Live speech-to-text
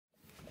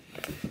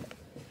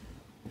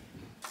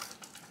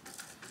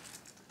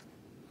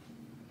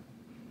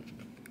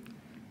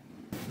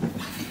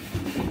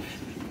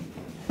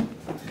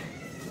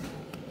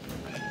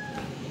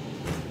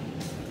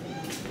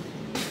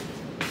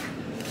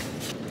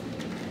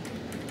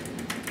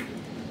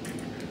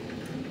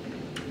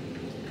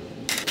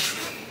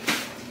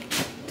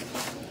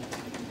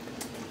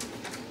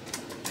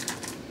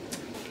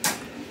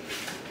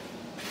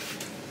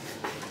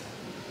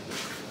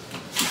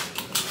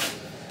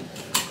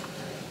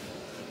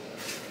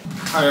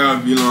How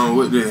y'all be long?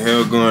 What the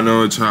hell going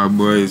on with y'all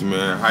boys,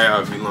 man? How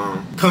y'all be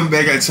long? Coming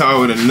back at y'all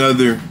with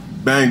another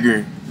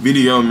banger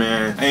video,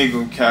 man. I ain't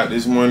gonna cap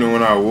this morning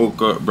when I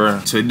woke up,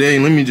 bro. Today,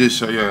 let me just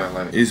show y'all,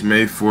 like, it's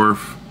May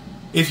 4th.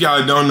 If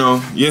y'all don't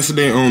know,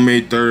 yesterday on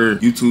May 3rd,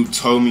 YouTube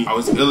told me I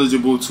was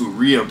eligible to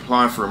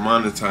reapply for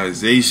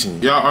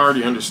monetization. Y'all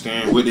already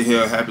understand what the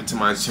hell happened to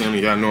my channel.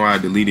 Y'all know I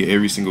deleted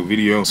every single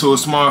video. To a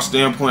small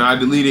standpoint, I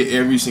deleted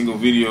every single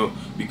video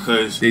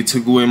because they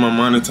took away my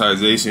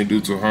monetization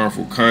due to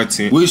harmful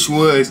content, which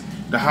was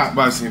the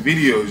hotboxing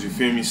videos, you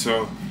feel me?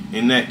 So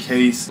in that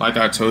case, like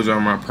I told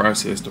y'all my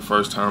process, the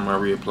first time I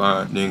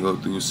reapplied, didn't go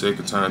through,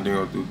 second time,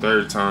 didn't go through,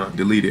 third time,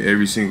 deleted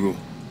every single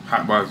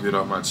hotbox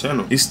video off my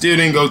channel. It still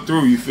didn't go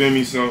through, you feel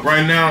me? So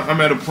right now,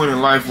 I'm at a point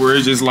in life where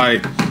it's just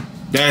like,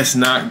 that's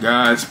not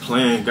God's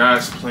plan.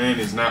 God's plan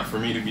is not for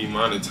me to be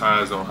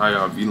monetized on How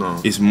Y'all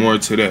Vlog. It's more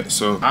to that.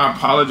 So I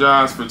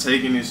apologize for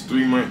taking this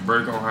 3-month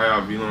break on How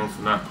Y'all Vlog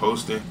for not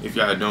posting. If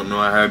y'all don't know,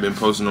 I have been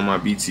posting on my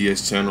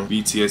BTS channel,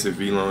 BTS and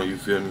Vlog, you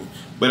feel me?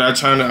 But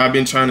I've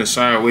been trying to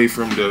shy away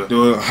from the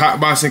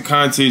hotboxing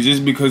content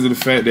just because of the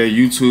fact that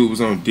YouTube was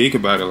on dick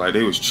about it, like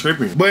they was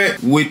tripping.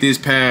 But with this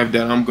path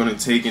that I'm gonna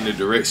take in the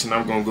direction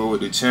I'm gonna go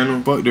with the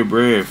channel, fuck the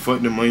bread,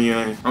 fuck the money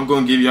on it. I'm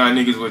gonna give y'all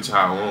niggas what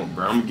y'all want,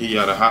 bro. I'm gonna give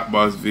y'all the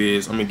hotbox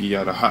vids, I'm gonna give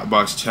y'all the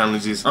hotbox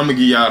challenges, I'm gonna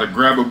give y'all the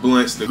grabber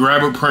blunts, the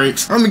grabber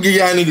pranks. I'm gonna give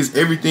y'all niggas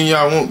everything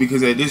y'all want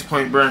because at this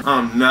point, bro,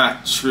 I'm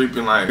not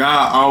tripping. Like,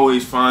 God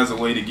always finds a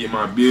way to get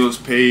my bills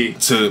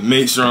paid, to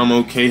make sure I'm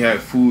okay,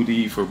 have food to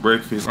eat for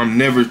breakfast. I'm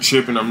never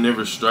tripping, I'm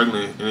never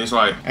struggling. And it's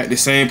like, at the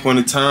same point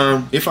in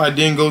time, if I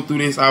didn't go through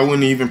this, I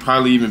wouldn't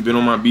probably even been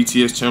on my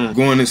BTS channel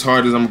going as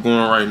hard as I'm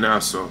going right now.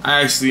 So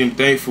I actually am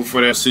thankful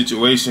for that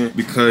situation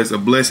because a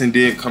blessing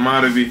did come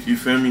out of it, you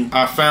feel me?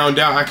 I found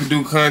out I could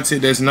do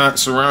content that's not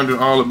surrounded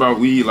all about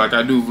weed. Like,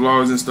 I do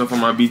vlogs and stuff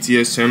on my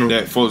BTS channel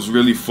that folks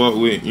really fuck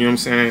with, you know what I'm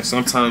saying?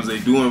 Sometimes they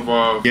do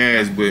involve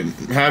gas, but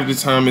half the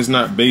time it's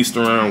not based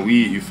around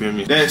weed, you feel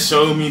me? That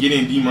showed me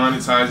getting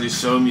demonetized. It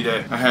showed me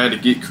that I had to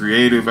get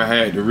creative. I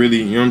had to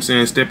really, you know what I'm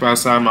saying, step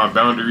outside my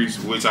boundaries,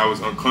 which I was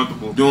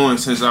uncomfortable doing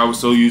since I was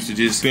so used to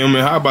just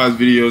filming hotbox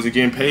videos and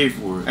getting paid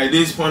for it. At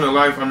this point in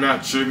life, I'm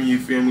not tripping, you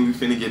feel me? We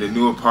finna get a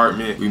new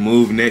apartment. We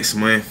move next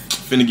month.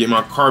 Finna get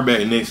my car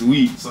back next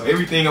week. So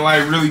everything in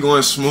life really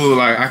going smooth.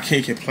 Like, I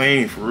can't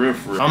complain, for real,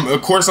 for real.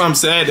 Of course, I'm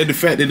sad at the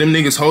fact that them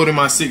niggas holding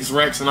my 6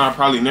 racks and I'll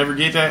probably never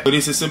get that. But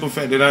it's a simple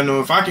fact that I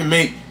know if I can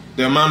make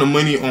the amount of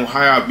money on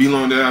How Y'all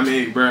Vlog that I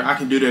made, bro, I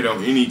can do that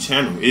on any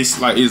channel. It's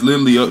like, it's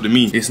literally up to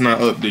me. It's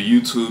not up to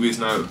YouTube. It's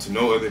not up to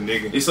no other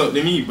nigga. It's up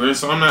to me, bro.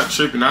 So I'm not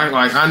tripping.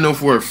 I know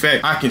for a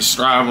fact I can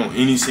strive on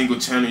any single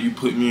channel you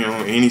put me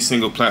on, any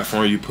single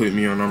platform you put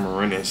me on. I'm gonna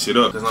run that shit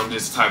up because I'm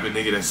just the type of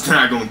nigga that's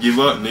not gonna give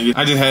up, nigga.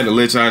 I just had to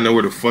let y'all know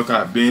where the fuck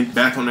I've been.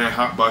 Back on that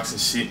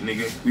hotboxing shit,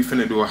 nigga. We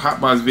finna do a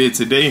hotbox vid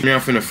today. Man,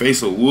 I'm finna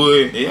face a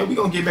wood. Yeah, we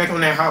gonna get back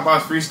on that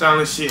hotbox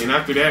freestyling shit. And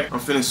after that, I'm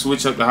finna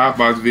switch up the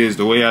hotbox vids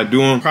the way I do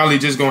them. Probably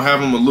just gonna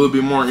have them a little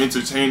bit more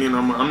entertaining.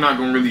 I'm not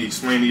gonna really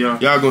explain to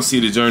y'all. Y'all gonna see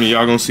the journey.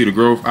 Y'all gonna see the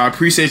growth. I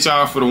appreciate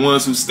y'all for the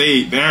ones who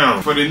stayed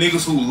down. For the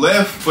niggas who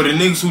left. For the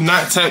niggas who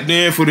not tapped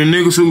in. For the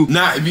niggas who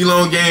not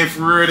Vlog game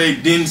for real. They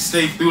didn't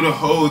stay through the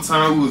whole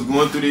time we was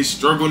going through this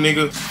struggle,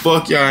 nigga.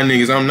 Fuck y'all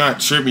niggas. I'm not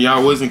tripping.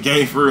 Y'all wasn't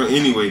game for real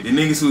anyway. The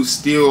niggas who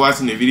still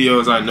watching the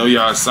videos, I know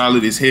y'all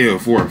solid as hell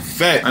for a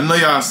fact. I know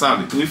y'all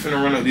solid. We finna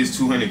run up this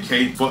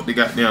 200K. Fuck the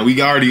goddamn. We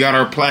already got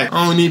our plaque.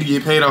 I don't need to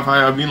get paid off How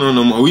Y'all Vlog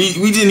no more. We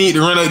just need to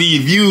run up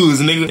these views,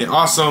 nigga. And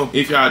also,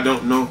 if y'all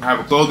don't know, I have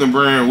a clothing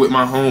brand with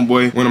my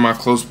homeboy, one of my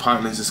close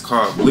partners. It's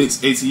called Blitz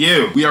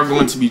ATL. We are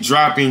going to be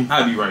dropping,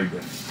 I'll be right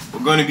back.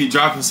 We're going to be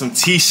dropping some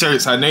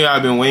t-shirts. I know y'all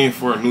been waiting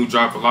for a new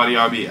drop. A lot of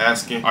y'all be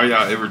asking, are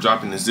y'all ever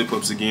dropping the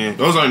zip-ups again?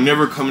 Those are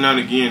never coming out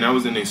again. That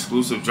was an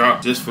exclusive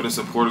drop just for the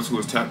supporters who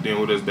was tapped in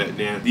with us back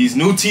then. These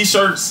new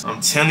t-shirts, I'm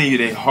telling you,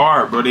 they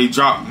hard, bro. They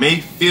drop May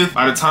 5th.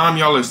 By the time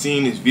y'all are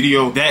seeing this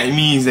video, that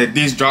means that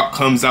this drop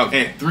comes out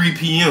at 3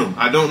 p.m.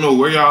 I don't know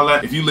where y'all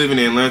at. If you live in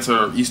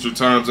Atlanta or Eastern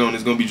time zone,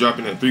 it's going to be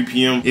dropping at 3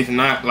 p.m. If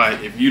not,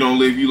 like, if you don't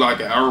live, you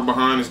like an hour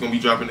behind, it's going to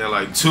be dropping at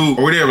like 2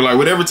 or whatever. Like,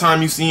 whatever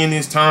time you see in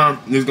this time,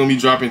 it's going to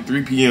be dropping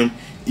 3 p.m.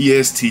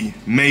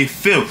 EST, May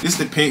 5th. This is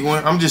the pink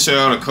one. I'm just showing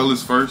y'all the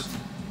colors first. You know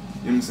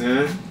what I'm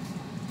saying?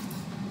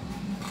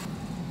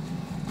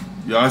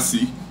 Y'all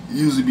see.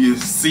 Usually be a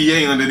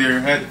CA under there. I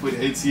had to put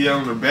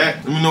ATL on the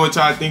back. Let me know what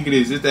y'all think it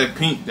is. It's that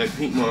pink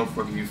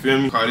motherfucker, you feel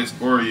me? Call this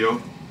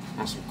Oreo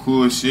on some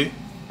cool shit.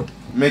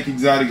 Make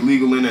exotic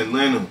legal in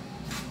Atlanta.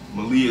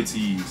 Malia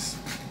tees.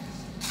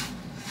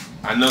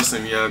 I know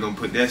some of y'all gonna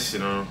put that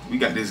shit on. We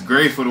got this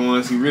gray for the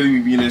ones who really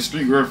be in that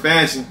streetwear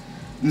fashion.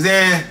 You know what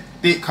I'm saying?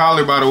 Thick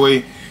collar, by the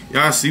way.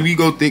 Y'all see, we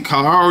go thick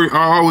collar.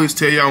 I always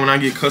tell y'all when I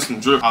get custom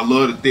drip, I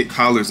love the thick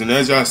collars. And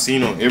as y'all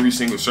seen on every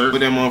single shirt, what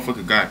that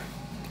motherfucker got?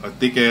 A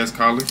thick ass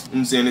collar. You know what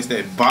I'm saying? It's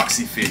that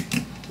boxy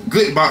fit.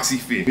 Good boxy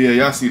fit. Yeah,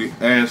 y'all see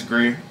the ash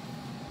gray.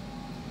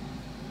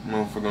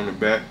 Motherfucker on the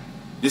back.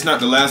 This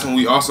not the last one.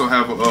 We also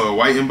have a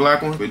white and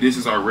black one, but this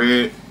is our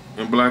red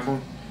and black one.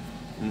 You know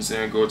what I'm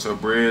saying? Go with your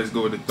Breads,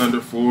 go with the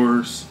Thunder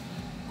Force,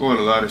 go with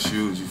a lot of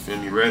shoes, you feel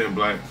me? Red and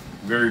black.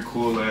 Very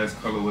cool ass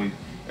colorway.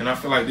 And I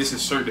feel like this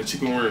is a shirt that you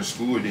can wear in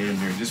school damn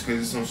near, just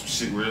because it's some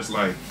shit where it's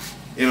like,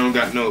 it don't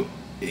got no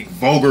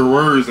vulgar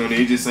words on it.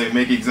 It just say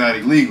make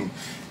exotic legal.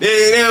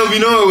 They don't be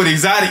knowing what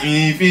exotic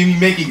mean, you feel me?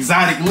 Make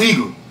exotic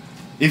legal.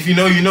 If you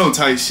know, you know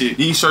type shit.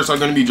 These shirts are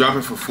gonna be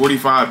dropping for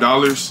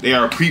 $45. They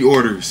are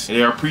pre-orders.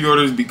 They are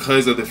pre-orders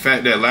because of the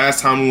fact that last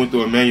time we went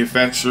through a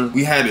manufacturer,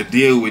 we had to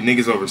deal with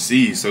niggas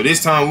overseas. So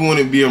this time we want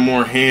to be a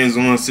more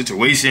hands-on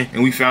situation,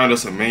 and we found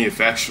us a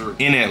manufacturer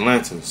in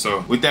Atlanta.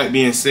 So with that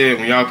being said,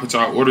 when y'all put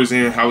y'all orders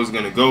in, how it's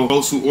gonna go,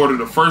 folks who order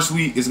the first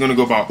week is gonna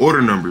go by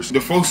order numbers.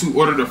 The folks who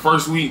order the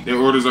first week, their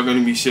orders are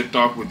gonna be shipped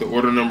off with the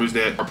order numbers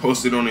that are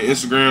posted on the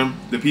Instagram.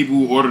 The people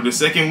who order the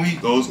second week,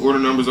 those order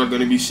numbers are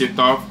gonna be shipped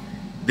off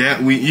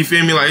that week. You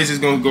feel me? Like, it's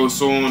just gonna go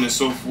so on and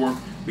so forth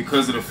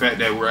because of the fact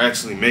that we're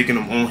actually making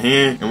them on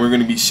hand, and we're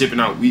gonna be shipping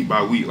out week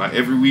by week. Like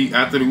every week,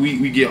 after the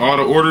week we get all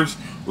the orders,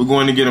 we're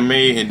going to get them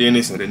made, and then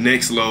it's the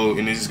next load,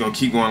 and it's just gonna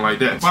keep going like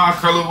that. 5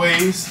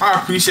 colorways.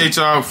 I appreciate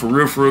y'all for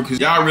real, because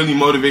y'all really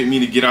motivate me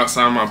to get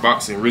outside my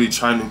box and really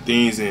try new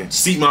things and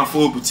seek my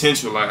full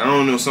potential. Like, I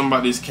don't know, something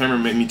about this camera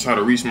made me try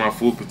to reach my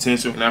full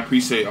potential, and I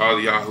appreciate all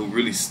of y'all who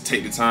really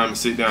take the time to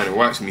sit down and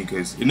watch me,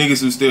 because the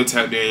niggas who still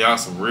tap in, y'all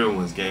some real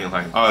ones, gang.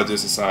 Like, all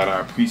just aside, I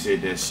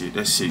appreciate that shit.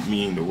 That shit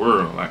mean the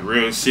world, like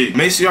real shit.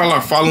 Make sure y'all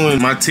are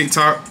following my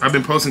TikTok. I've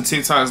been posting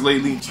TikToks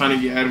lately, trying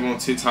to get active on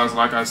TikToks.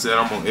 Like I said,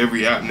 I'm on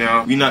every app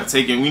now. We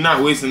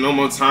not wasting no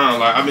more time.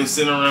 Like, I've been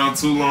sitting around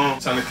too long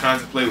trying to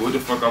contemplate what the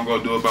fuck I'm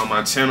gonna do about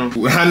my channel.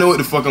 I know what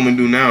the fuck I'm gonna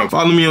do now.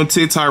 Follow me on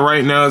TikTok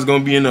right now. It's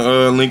gonna be in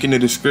the link in the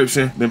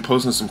description. Been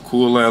posting some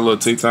cool little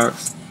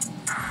TikToks.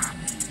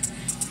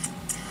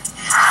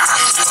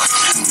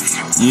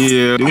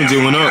 Yeah, they just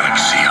went up.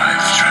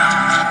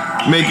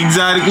 Make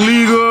exotic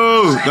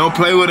legal. Don't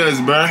play with us,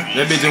 bruh.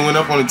 That bitch just went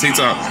up on the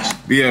TikTok.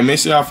 But yeah, make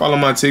sure y'all follow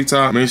my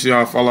TikTok. Make sure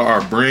y'all follow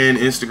our brand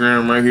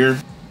Instagram right here.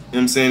 You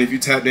know what I'm saying? If you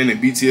tapped in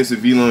at BTS or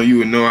VLON, you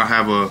would know I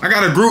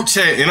got a group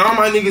chat, and all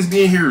my niggas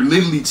being here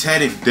literally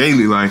chatting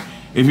daily. Like,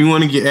 if you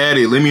want to get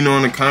added, let me know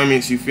in the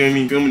comments, you feel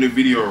me? Filming the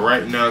video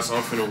right now, so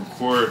I'm finna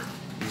record. You know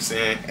what I'm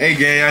saying? Hey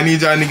gang, I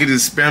need y'all niggas to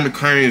spam the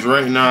comments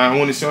right now. I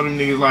want to show them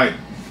niggas like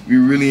we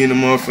really in the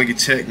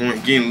motherfucking chat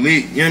getting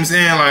lit. You know what I'm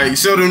saying? Like,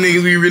 show them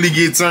niggas we really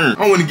get turned.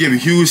 I want to give a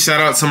huge shout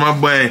out to my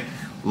boy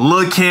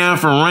Lil Cam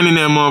for running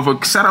that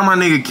motherfucker. Shout out my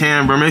nigga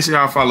Cam, bro. Make sure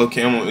y'all follow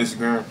Cam on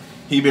Instagram.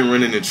 He been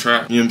running the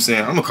trap, you know what I'm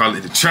saying? I'm gonna call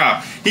it the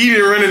trap. He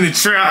been running the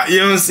trap, you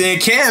know what I'm saying?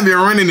 Cam been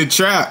running the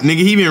trap. Nigga,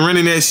 he been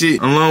running that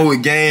shit along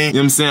with Gang. You know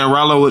what I'm saying?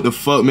 Rollo, what the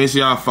fuck? Make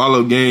sure y'all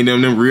follow Gang,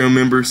 them real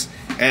members,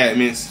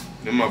 admins.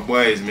 Them my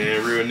boys,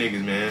 man, real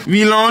niggas, man.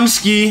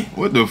 Vilonsky,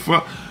 what the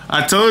fuck?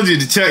 I told you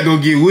the chat gonna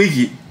get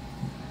wicked.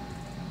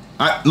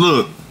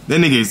 Look,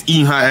 that nigga is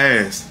eating hot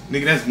ass.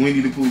 Nigga, that's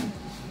Winnie the Pooh.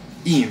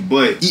 Eating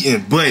butt.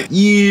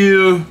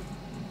 Yeah.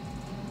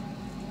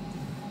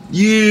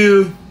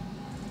 Yeah.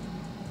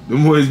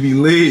 Them boys be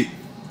lit.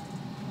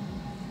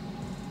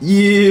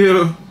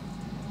 Yeah.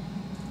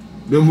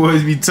 Them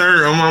boys be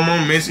turned. On my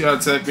mom, make sure y'all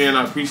tap in.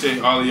 I appreciate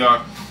all of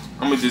y'all.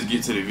 I'm gonna just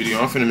get to the video.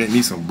 I'm finna make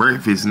me some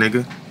breakfast,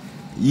 nigga.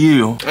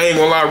 Yeah. I ain't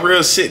gonna lie,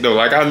 real shit though.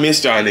 Like, I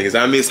miss y'all niggas.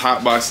 I miss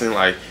hotboxing.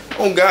 Like,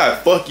 oh God,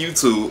 fuck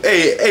YouTube.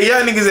 Hey,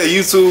 y'all niggas at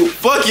YouTube,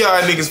 fuck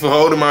y'all niggas for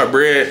holding my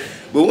bread.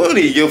 But we don't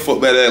need to give a fuck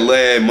about that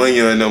lad money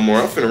no more.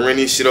 I'm finna run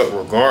this shit up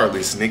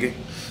regardless, nigga.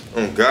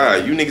 Oh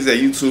God, you niggas at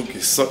YouTube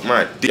can suck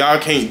my dick. Y'all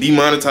can't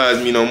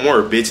demonetize me no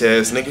more, bitch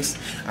ass niggas.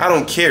 I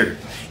don't care.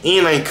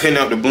 And I ain't cutting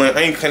out the blunt.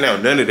 I ain't cutting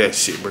out none of that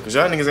shit, bro. Cause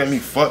y'all niggas got me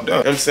fucked up. You know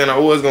what I'm saying? I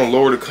was gonna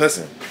lower the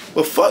cussing.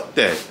 But fuck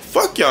that.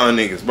 Fuck y'all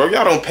niggas, bro.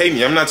 Y'all don't pay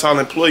me. I'm not y'all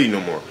employee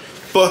no more.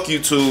 Fuck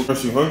YouTube. Are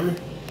you hungry?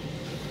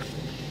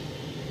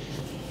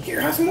 Here,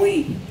 have some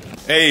weed.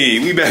 Hey,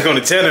 we back on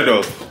the channel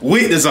though.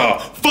 Witness all.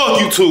 Fuck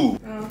YouTube.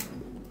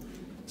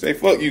 Say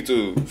fuck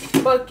YouTube.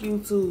 Fuck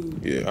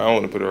YouTube. Yeah, I don't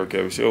want to put her on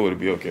camera. She'll would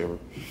be okay, bro.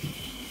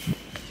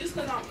 Just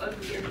cause I'm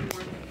ugly every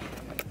morning.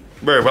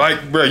 Bro, but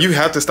like, bro, you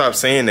have to stop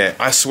saying that.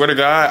 I swear to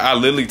God, I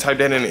literally typed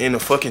that in the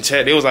fucking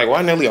chat. They was like,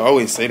 why Nelly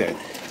always say that?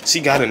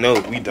 She gotta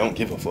know we don't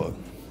give a fuck.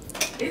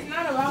 It's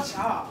not about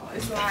y'all.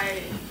 It's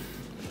like...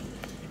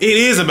 It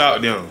is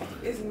about them.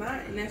 It's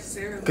not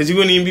necessarily. Because you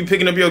wouldn't even be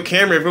picking up your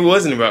camera if it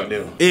wasn't about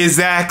them.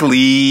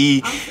 Exactly.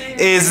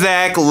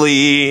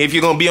 Exactly. If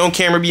you're going to be on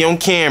camera,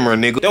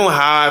 nigga. Don't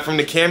hide from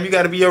the camera. You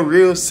got to be your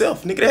real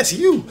self, nigga. That's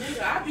you.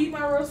 Nigga, I be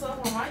my real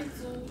self on my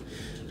YouTube.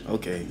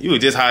 Okay. You were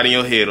just hiding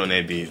your head on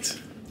that bitch.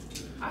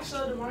 I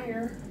showed her my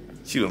hair.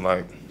 She was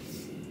like...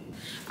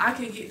 I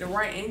can get the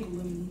right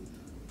angle of me.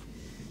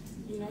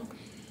 You know?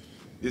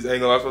 This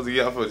angle I'm supposed to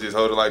get? I'm supposed to just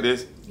hold it like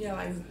this? Yeah,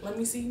 like, let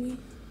me see me.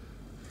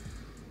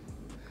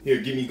 Here,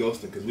 give me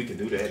ghosting, because we can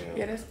do that now.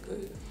 Yeah, that's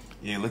good.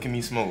 Yeah, look at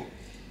me smoke.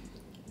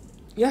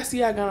 Y'all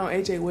see I got on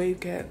AJ Wave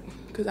cap,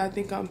 because I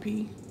think I'm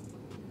P.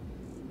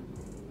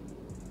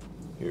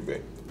 Here,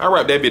 babe. I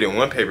wrap that bit in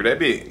one paper. That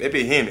bit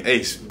him.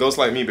 Ace. Ghost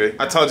like me, babe.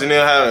 I taught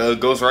Jenelle how to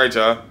ghost write,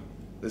 y'all.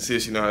 Let's see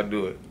if she know how to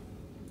do it.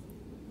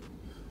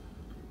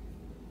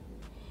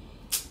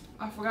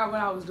 I forgot what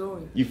I was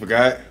doing. You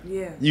forgot?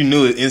 Yeah. You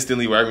knew it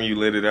instantly right when you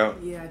let it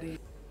out? Yeah, I did.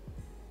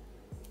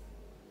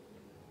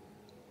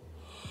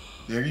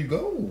 There you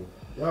go.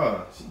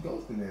 Y'all, she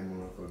ghosting that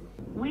motherfucker.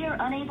 We are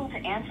unable to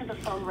answer the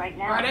phone right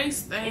now. Bro, they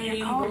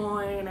stay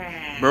going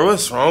at. Bro,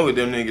 what's wrong with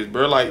them niggas,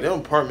 bro? Like, them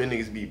apartment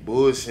niggas be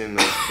bullshitting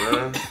us,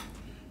 bro.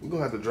 We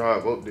gonna have to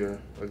drive up there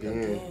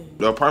again.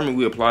 The apartment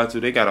we applied to,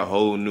 they got a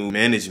whole new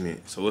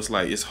management. So it's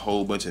like, it's a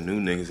whole bunch of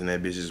new niggas and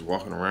that bitch just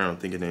walking around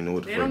thinking they know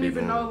what the fuck they doing. They don't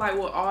even know, like,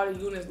 what all the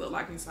units look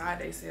like inside.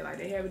 They said, like,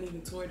 they haven't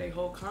even toured their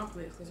whole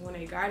complex. Because when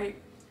they got it,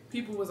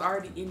 people was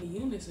already in the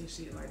units and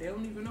shit. Like, they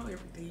don't even know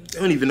everything. They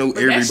don't even know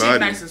everybody. That shit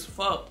nice as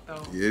fuck,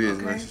 though. Yeah, it is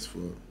nice as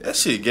fuck. That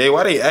shit gay.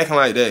 Why they acting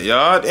like that,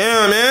 y'all?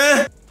 Damn,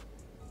 man.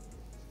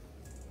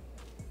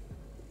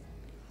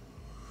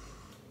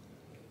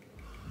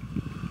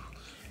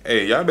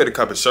 Hey, y'all better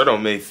cop a shirt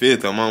on May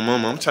 5th on my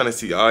mama. I'm trying to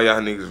see all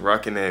y'all niggas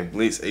rocking that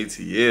Blitz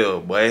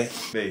ATL, boy.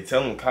 Hey,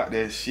 tell them cop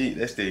that shit.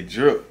 That's their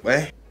drip,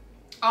 boy.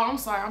 Oh, I'm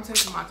sorry. I'm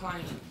texting my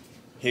client.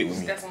 Hit with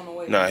me. That's on the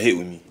way. Nah, hit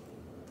with me.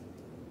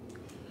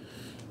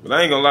 But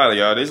I ain't gonna lie to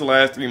y'all. This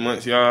last 3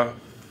 months, y'all,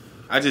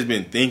 I just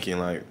been thinking,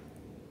 like,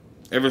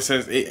 ever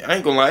since, I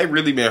ain't gonna lie, it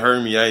really been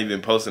hurting me. I ain't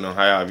been posting on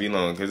High IV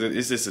long, because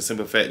it's just a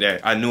simple fact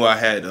that I knew I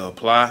had to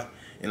apply,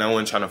 and I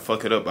wasn't trying to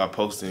fuck it up by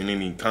posting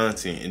any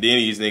content. And then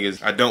these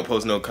niggas, I don't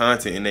post no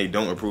content, and they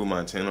don't approve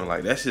my channel.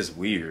 Like, that's just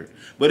weird.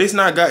 But it's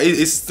not God.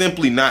 It's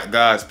simply not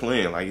God's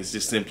plan. Like, it's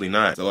just simply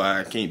not. So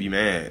I can't be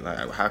mad.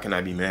 Like, how can I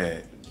be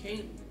mad?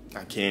 Can't.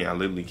 I can't. I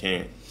literally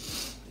can't.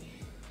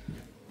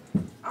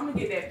 I'm gonna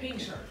get that pink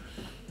shirt.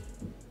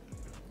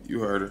 You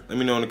heard her. Let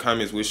me know in the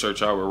comments which shirt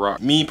y'all would rock.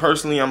 Me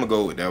personally, I'm gonna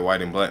go with that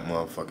white and black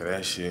motherfucker.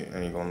 That shit, I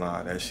ain't gonna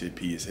lie, that shit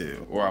P as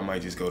hell. Or I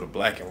might just go to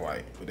black and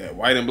white. But that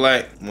white and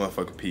black,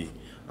 motherfucker P.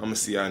 I'm gonna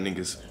see y'all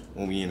niggas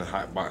when we in the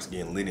hot box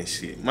getting lit and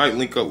shit. Might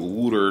link up with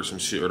Wooter or some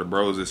shit, or the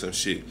bros or some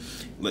shit.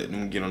 Let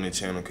them get on the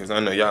channel, cause I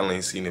know y'all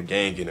ain't seen the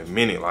gang in a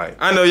minute. Like,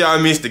 I know y'all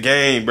missed the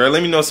game, bro.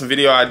 Let me know some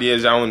video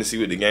ideas y'all want to see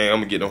with the gang. I'm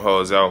gonna get them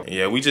hoes out. And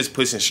yeah, we just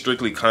pushing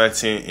strictly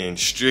content and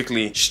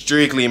strictly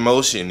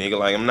motion, nigga.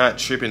 Like, I'm not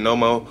tripping no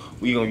more.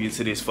 We gonna get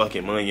to this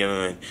fucking money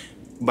on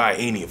by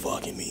any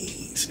fucking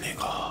means,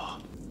 nigga.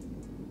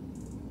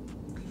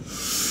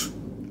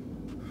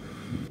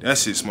 That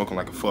shit smoking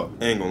like a fuck.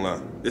 I ain't gonna lie.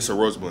 It's a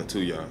rose blunt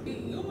too, y'all.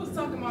 You was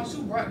talking about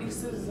you brought these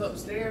scissors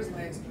upstairs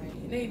last night,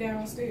 and they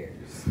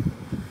downstairs.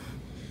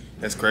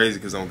 That's crazy,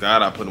 because on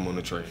God, I put them on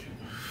the tray.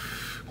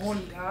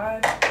 On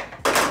God?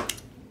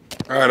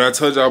 Alright, I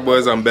told y'all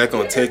boys I'm back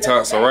on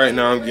TikTok. So right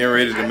now, I'm getting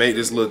ready to make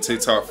this little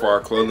TikTok for our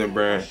clothing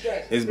brand.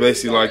 It's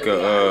basically like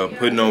a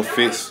putting on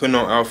outfits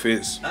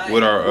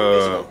with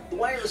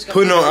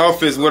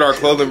our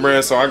clothing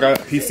brand. So I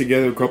got pieced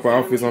together a couple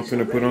outfits I'm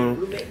finna put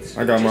on.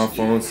 I got my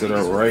phone set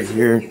up right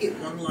here.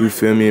 You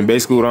feel me? And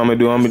basically what I'm gonna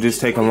do, I'm gonna just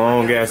take a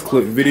long ass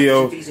clip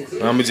video. I'm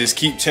gonna just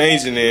keep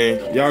changing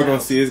it. Y'all gonna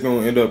see it's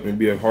gonna end up and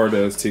be a hard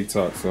ass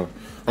TikTok. So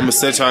I'm gonna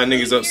set y'all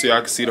niggas up so y'all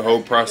can see the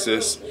whole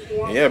process.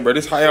 And yeah, bro,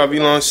 this how y'all be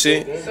long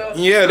shit.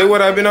 Yeah, that's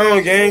what I've been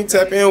on, gang.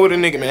 Tap in with a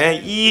nigga,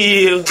 man.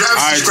 Yeah.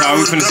 Alright, y'all,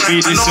 we finna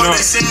speed this shit up.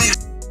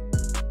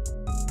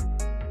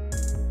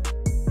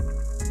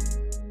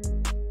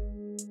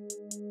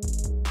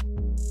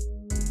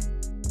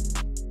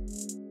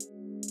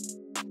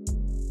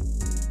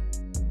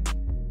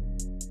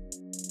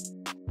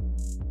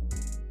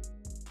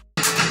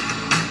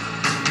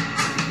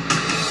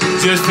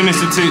 Just finished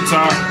the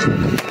TikTok.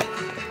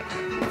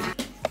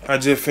 I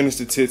just finished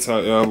the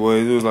TikTok, y'all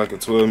boys. It was like a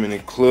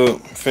 12-minute clip.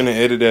 Finna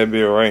edit that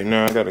bit right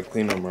now. I gotta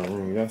clean up my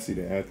room. Y'all see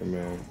the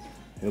aftermath.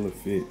 Hella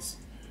fits.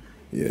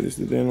 Yeah, this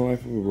is the day in the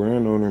life of a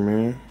brand owner,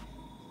 man.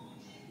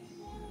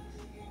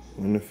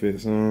 When the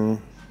fits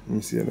on. Let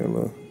me see how that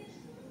look.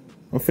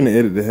 I'm finna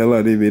edit the hell out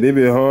of this bit. It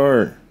be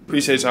hard.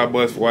 Appreciate y'all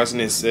boys for watching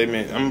this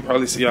segment. I'm gonna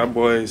probably see y'all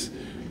boys.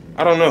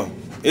 I don't know.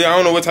 Yeah, I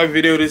don't know what type of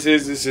video this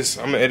is. It's just,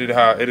 I'm gonna edit it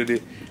how I edit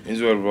it.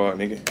 Enjoy the vlog,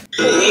 nigga.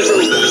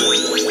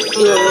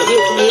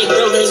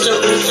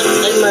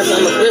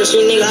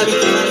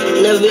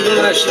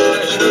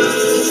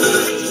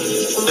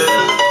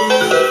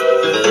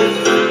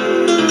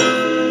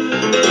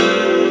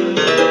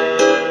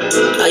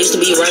 I used to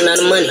be running out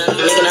of money.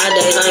 Nigga,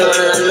 nowadays I ain't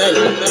running out of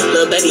nothing.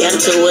 Little baby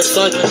attitude was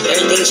funky.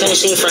 Everything changed,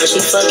 she ain't front, she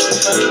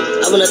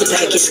fucking. I went up the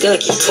packet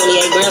skunky.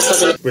 28 grams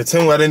costing. Bro,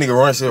 tell me why that nigga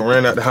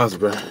ran out the house,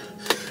 bro.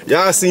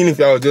 Y'all seen if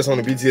y'all was just on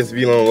the BTS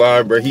Vlone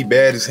live, bro. He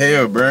bad as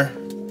hell, bro.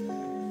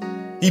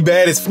 He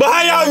bad as fuck.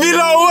 How y'all be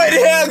know what the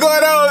hell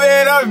going on,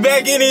 man? I'm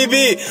back in this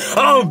bitch.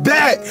 I'm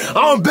back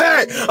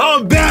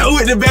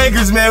with the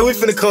bangers, man. We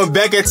finna come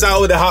back at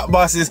y'all with the hot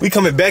bosses. We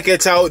coming back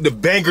at y'all with the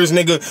bangers,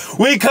 nigga.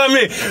 We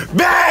coming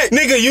back.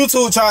 Nigga,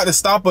 YouTube tried to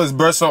stop us,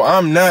 bro, so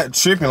I'm not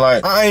tripping.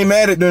 Like, I ain't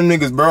mad at them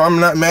niggas, bro. I'm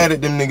not mad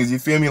at them niggas, you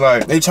feel me?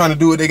 Like, they trying to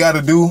do what they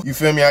gotta do, you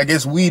feel me? I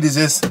guess weed is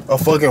just a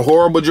fucking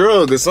horrible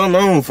drug or something,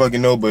 I don't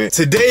fucking know, but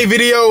today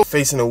video,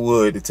 facing the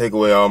wood to take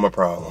away all my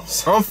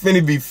problems. I'm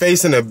finna be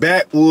facing the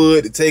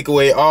backwood to would take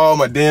away all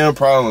my damn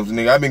problems,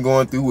 nigga. I've been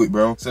going through it,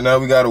 bro. So now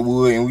we got a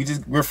wood,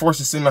 and we're forced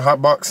to sit in the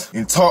hot box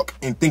and talk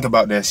and think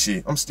about that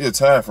shit. I'm still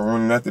tired from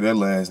running after that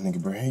last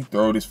nigga, bro. He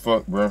throwed as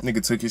fuck, bro.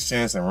 Nigga took his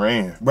chance and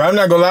ran. Bro, I'm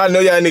not gonna lie. I know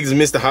y'all niggas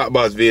missed the hot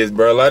box vids,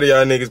 bro. A lot of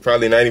y'all niggas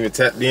probably not even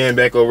tapped in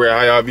back over at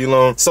How Y'all Be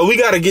Long. So we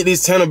gotta get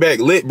this channel back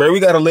lit, bro. We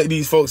gotta let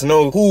these folks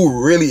know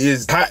who really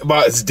is hot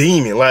box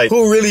demon. Like,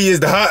 who really is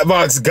the hot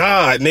box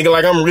god, nigga.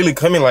 Like, I'm really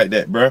coming like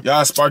that, bro.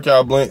 Y'all spark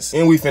y'all blunts,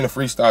 and we finna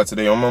freestyle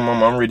today. On my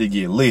mama, I'm ready to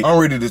get lit. I'm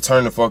ready to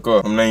turn the fuck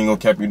up. I'm not even gonna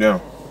cap you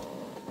down.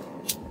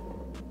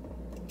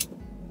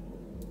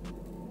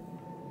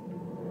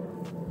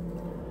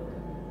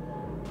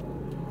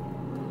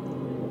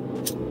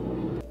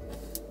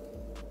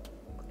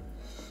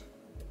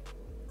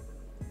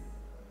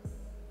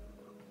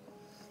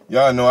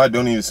 Y'all know I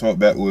don't even smoke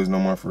backwoods no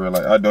more, for real.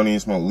 Like, I don't even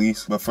smoke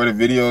leaves. But for the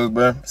videos,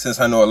 bro, since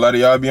I know a lot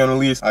of y'all be on the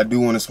leaves, I do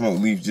want to smoke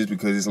leaves just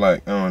because it's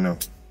like, I don't know.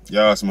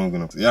 Y'all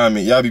smoking them. So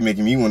y'all be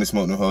making me want to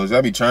smoke them hoes.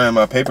 Y'all be trying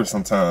my paper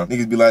sometimes.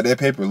 Niggas be like, that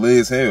paper lit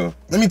as hell.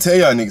 Let me tell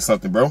y'all niggas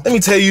something, bro. Let me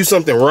tell you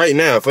something right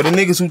now. For the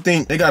niggas who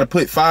think they gotta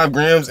put 5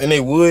 grams in they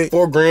wood,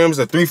 4 grams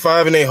or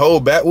 3.5 in they whole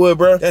backwood,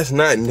 bro, that's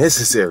not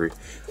necessary.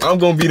 I'm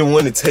gonna be the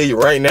one to tell you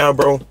right now,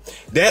 bro.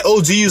 That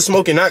OG you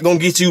smoking not gonna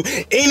get you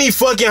any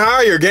fucking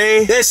higher,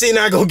 gang. That shit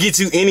not gonna get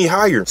you any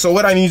higher. So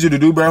what I need you to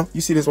do, bro,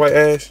 you see this white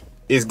ash?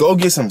 Is go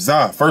get some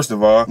za, first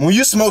of all. When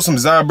you smoke some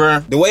za, bro,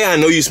 the way I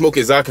know you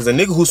smoking za, cause a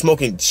nigga who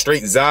smoking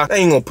straight za, they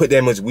ain't gonna put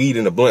that much weed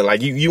in the blunt.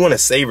 Like, you wanna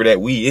savor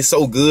that weed. It's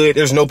so good,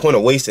 there's no point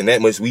of wasting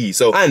that much weed.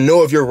 So I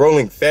know if you're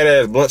rolling fat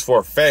ass blunts for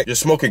a fact, you're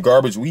smoking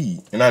garbage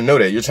weed. And I know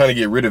that. You're trying to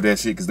get rid of that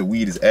shit cause the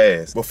weed is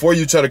ass. Before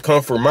you try to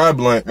come for my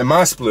blunt and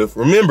my spliff,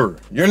 remember,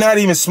 you're not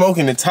even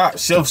smoking the top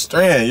shelf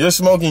strand. You're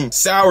smoking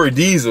sour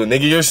diesel,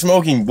 nigga. You're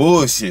smoking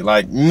bullshit.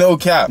 Like, no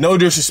cap. No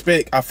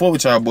disrespect. I fuck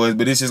with y'all boys,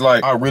 but it's just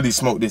like, I really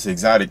smoke this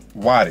exotic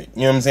waddy.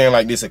 You know what I'm saying?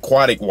 Like this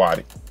aquatic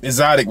waddy.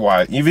 Exotic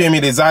waddy. You feel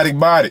me? The exotic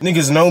body.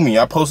 Niggas know me.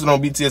 I post it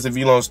on BTS and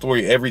V-Long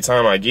story every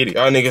time I get it.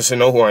 Y'all niggas should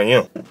know who I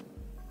am.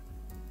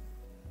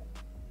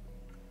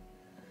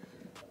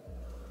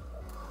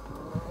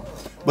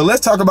 But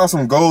let's talk about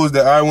some goals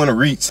that I want to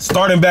reach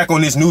starting back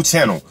on this new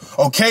channel,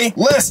 okay?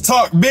 Let's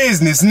talk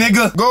business,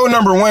 nigga. Goal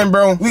number 1,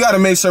 bro. We got to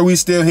make sure we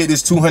still hit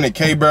this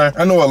 200K, bro.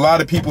 I know a lot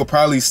of people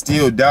probably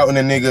still doubting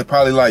the nigga,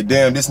 probably like,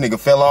 damn, this nigga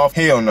fell off.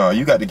 Hell no,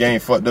 you got the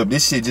game fucked up.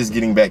 This shit just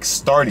getting back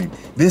started.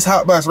 This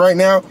hotbox right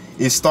now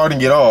is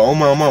starting it all. Oh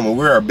my mama,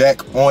 we are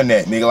back on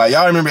that, nigga. Like,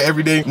 y'all remember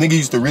every day, nigga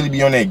used to really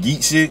be on that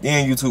geek shit.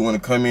 Then YouTube want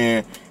to come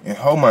in and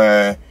hold my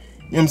ass.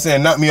 You know what I'm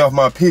saying? Knock me off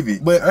my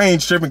pivot. But I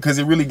ain't tripping because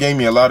it really gave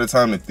me a lot of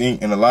time to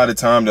think and a lot of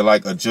time to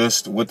like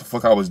adjust what the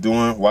fuck I was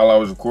doing while I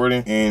was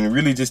recording and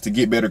really just to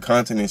get better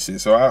content and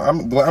shit. So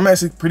I'm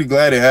actually pretty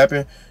glad it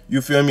happened. You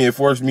feel me? It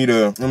forced me to, you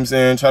know what I'm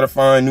saying, try to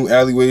find new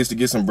alleyways to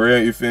get some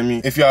bread, you feel me?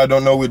 If y'all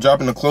don't know, we're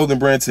dropping a clothing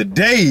brand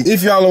today.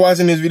 If y'all are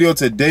watching this video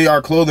today,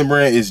 our clothing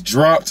brand is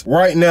dropped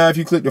right now. If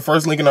you click the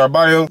first link in our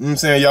bio, you know what I'm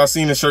saying, y'all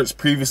seen the shirts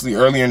previously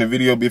earlier in the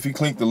video, but if you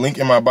click the link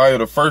in my bio,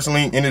 the first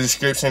link in the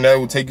description, that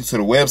will take you to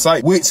the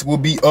website, which will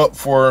be up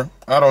for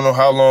I don't know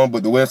how long,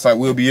 but the website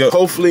will be up.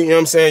 Hopefully, you know what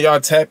I'm saying, y'all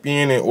tap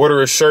in and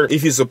order a shirt.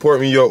 If you support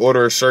me, you'll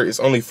order a shirt.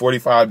 It's only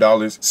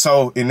 $45.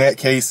 So in that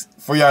case,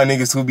 for y'all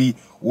niggas who be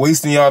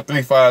wasting y'all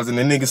 3.5s and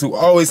the niggas who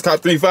always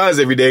cop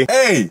 3.5s every day,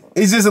 hey,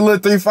 it's just a little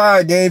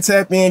 3.5 game.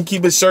 Tap in,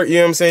 keep a shirt, you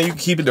know what I'm saying? You can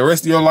keep it the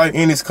rest of your life,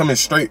 and it's coming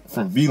straight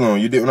from V-Long.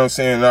 You dig what I'm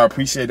saying? And I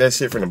appreciate that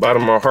shit from the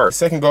bottom of my heart.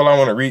 Second goal I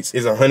want to reach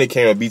is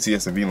 100K on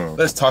BTS and V-Long.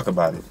 Let's talk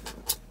about it.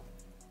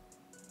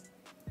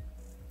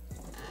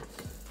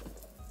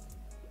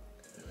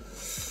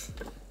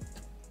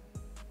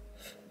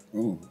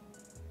 Ooh,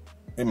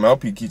 that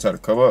mouthpiece keep trying to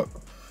come up.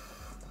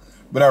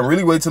 But I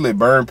really wait till it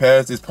burn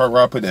past this part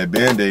where I put that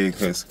Band-Aid,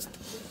 because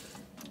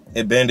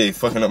that Band-Aid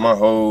fucking up my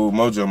whole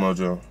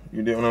mojo.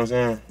 You dig what I'm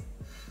saying?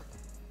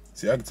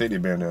 See, I can take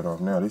that Band-Aid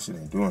off now. This shit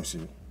ain't doing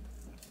shit.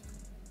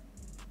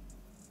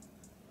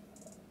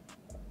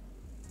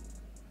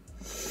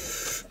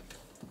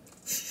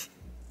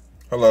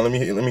 Hold on, let me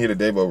hit a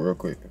Davo real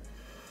quick.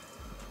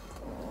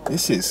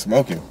 This shit's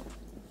smoking.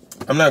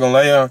 I'm not gonna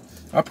lie, y'all.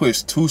 I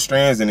pushed 2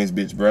 strands in this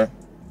bitch, bruh.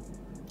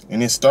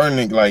 And it's starting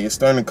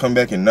to come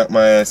back and knock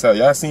my ass out.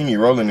 Y'all seen me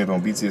rolling it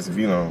on BTS and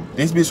V-Long.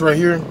 This bitch right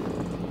here,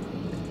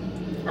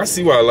 I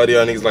see why a lot of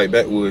y'all niggas like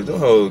backwoods. Them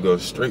hoes go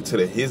straight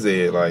to his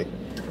head. Like,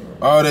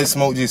 all that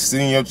smoke just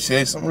sitting in your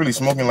chest. I'm really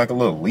smoking like a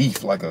little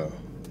leaf, like a,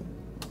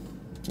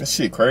 that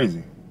shit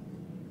crazy.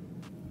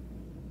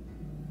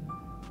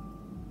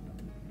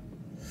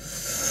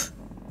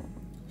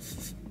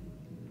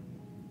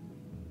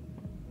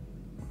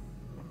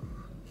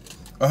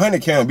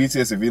 100K on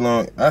BTS and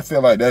V-Long, I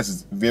feel like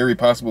that's very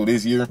possible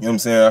this year. You know what I'm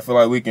saying? I feel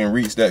like we can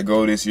reach that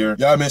goal this year.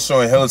 Y'all been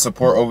showing hella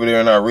support over there,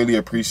 and I really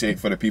appreciate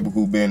for the people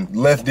who've been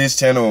left this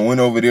channel and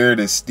went over there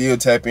to still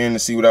tap in to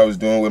see what I was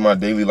doing with my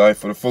daily life.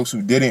 For the folks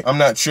who didn't, I'm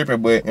not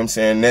tripping, but you know what I'm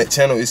saying, that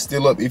channel is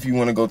still up if you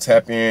want to go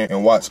tap in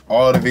and watch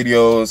all the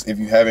videos. If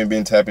you haven't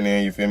been tapping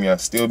in, you feel me?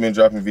 I've still been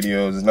dropping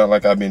videos. It's not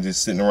like I've been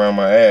just sitting around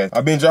my ass.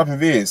 I've been dropping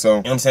vids, so you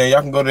know what I'm saying,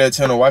 y'all can go to that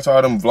channel, watch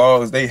all them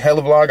vlogs. They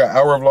hella vlog, got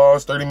hour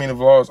vlogs, 30-minute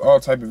vlogs, all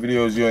type of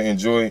videos you'll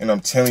enjoy. And I'm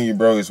telling you,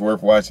 bro, it's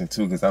worth watching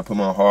too, because I put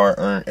my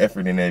hard-earned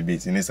effort in that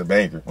bitch, and it's a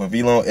banger. When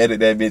V-Long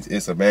edit that bitch,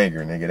 it's a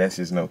banger, nigga. That's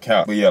just no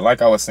cap. But yeah,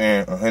 like I was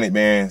saying, 100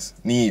 bands,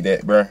 need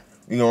that, bro.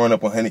 We gonna run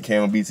up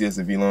 100K on BTS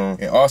and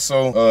V-Long. And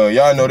also,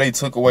 y'all know they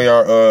took away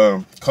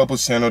our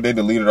couples channel. They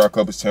deleted our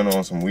couples channel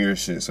on some weird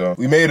shit. So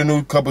we made a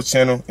new couples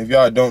channel. If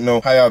y'all don't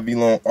know, Hi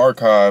V-Long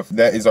Archive,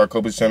 that is our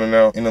couples channel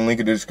now. In the link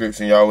in the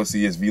description, y'all will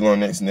see it's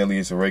V-Long Next Nelly.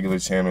 It's a regular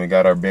channel. It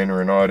got our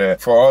banner and all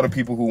that. For all the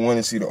people who want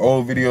to see the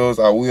old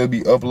videos, I will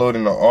be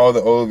uploading all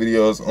the old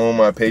videos on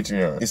my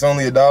Patreon. It's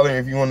only $1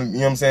 if you want to, you know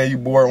what I'm saying, you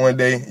bored one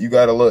day, you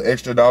got a little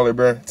extra $1,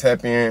 bro.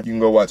 Tap in. You can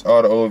go watch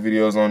all the old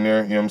videos on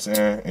there, you know what I'm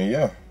saying? And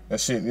yeah. That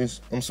shit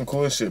is some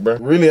cool shit, bro.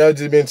 Really, I've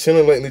just been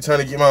chilling lately, trying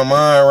to get my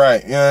mind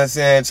right. You know what I'm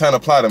saying? Trying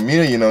to plot $1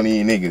 million on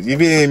these niggas. You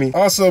feel me?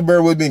 Also,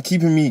 bro, what's been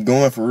keeping me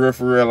going for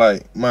real,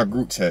 like my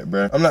group chat,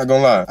 bro. I'm not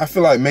gonna lie. I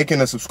feel like making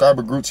a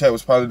subscriber group chat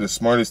was probably the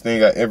smartest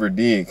thing I ever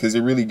did, because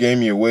it really gave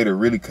me a way to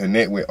really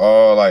connect with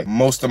all, like,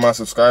 most of my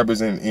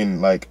subscribers,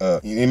 and like,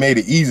 it made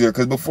it easier.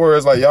 Because before, it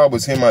was like y'all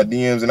was hitting my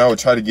DMs, and I would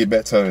try to get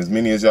back to as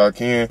many as y'all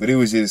can, but it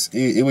was just,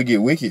 it would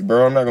get wicked,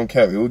 bro. I'm not gonna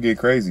cap. It would get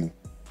crazy.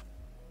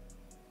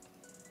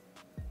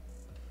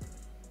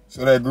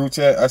 So that group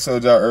chat, I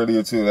told y'all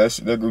earlier too,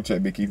 that group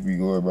chat be keeping me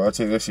going, bro. I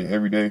check that shit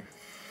every day.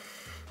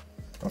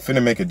 I'm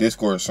finna make a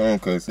Discord soon,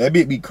 cause that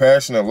bitch be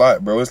crashing a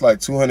lot, bro. It's like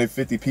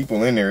 250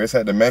 people in there. It's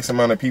at the max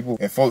amount of people,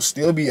 and folks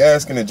still be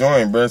asking to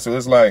join, bro. So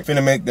it's like,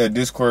 finna make that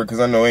Discord, cause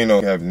I know ain't no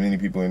have as many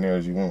people in there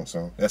as you want.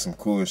 So that's some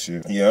cool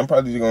shit. Yeah, I'm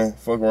probably just gonna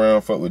fuck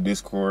around, fuck with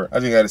Discord. I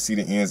just gotta see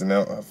the ins and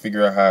outs,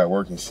 figure out how it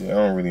works and shit. I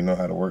don't really know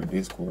how to work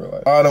Discord.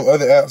 Like all them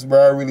other apps,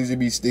 bro, I really just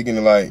be sticking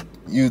to like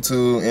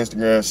YouTube,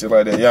 Instagram, shit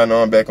like that. Y'all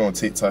know I'm back on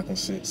TikTok and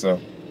shit.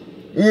 So,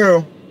 you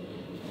know.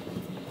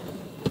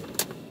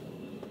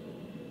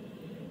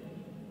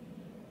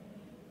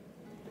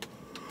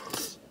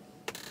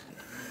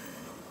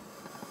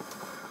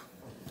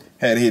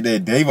 Had to hit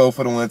that Davo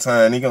for the one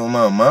time, nigga, on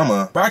my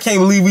mama. But I can't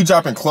believe we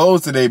dropping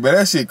clothes today, bro.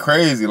 That shit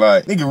crazy.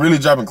 Like, nigga really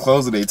dropping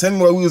clothes today. Tell me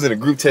what we was in a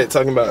group chat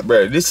talking about,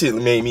 bro. This shit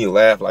made me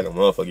laugh like a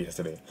motherfucker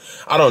yesterday.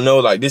 I don't know,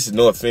 like, this is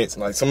no offense.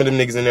 Like, some of them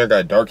niggas in there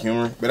got dark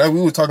humor. But we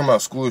was talking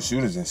about school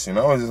shooters and shit. And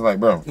I was just like,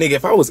 bro, nigga,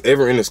 if I was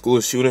ever in a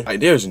school shooting, like,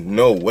 there's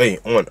no way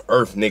on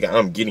earth, nigga,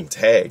 I'm getting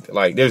tagged.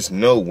 Like, there's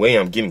no way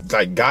I'm getting,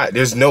 like, God,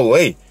 there's no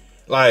way.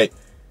 Like,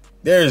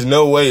 there's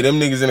no way. Them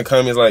niggas in the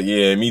comments like,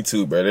 yeah, me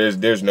too, bro.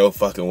 There's no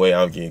fucking way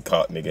I'm getting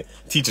caught, nigga.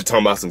 Teacher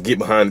talking about some get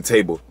behind the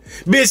table.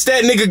 Bitch,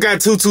 that nigga got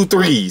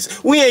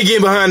 223s. We ain't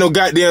getting behind no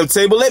goddamn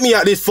table. Let me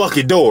out this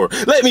fucking door.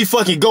 Let me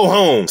fucking go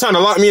home. Trying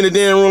to lock me in the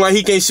damn room like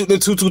he can't shoot them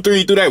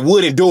 223 through that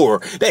wooden door.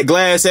 That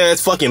glass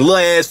ass fucking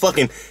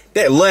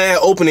that lad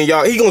opening,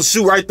 y'all. He gonna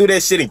shoot right through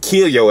that shit and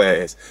kill your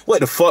ass. What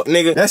the fuck,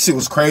 nigga? That shit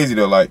was crazy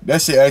though. Like,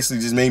 that shit actually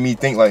just made me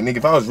think, like, nigga,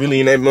 if I was really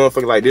in that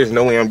motherfucker, like, there's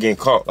no way I'm getting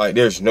caught. Like,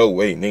 there's no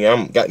way, nigga.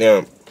 I'm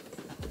goddamn.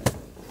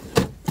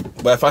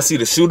 But if I see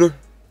the shooter,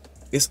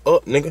 it's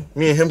up, nigga.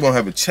 Me and him gonna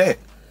have a chat.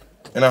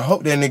 And I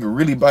hope that nigga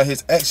really buy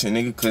his action,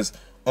 nigga, cause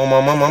on my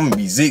mama, I'm gonna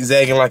be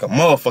zigzagging like a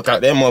motherfucker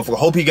out that motherfucker.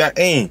 Hope he got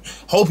aim.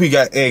 Hope he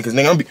got aim, cause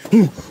nigga, I'm be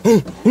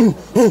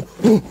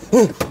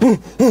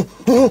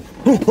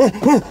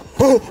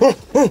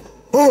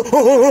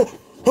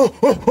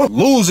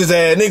lose his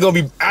ass. Nigga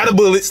gonna be out of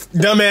bullets.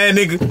 Dumb ass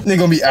nigga. Nigga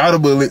gonna be out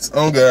of bullets.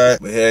 Oh God.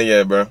 But hell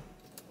yeah, bro.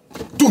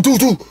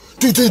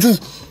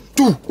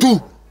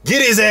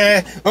 Get his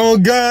ass. Oh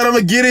God, I'ma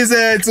get his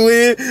ass,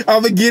 twin.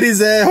 I'ma get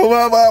his ass.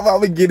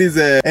 I'ma get his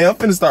ass. Hey, I'm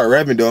finna start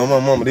rapping though.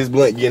 My mama, this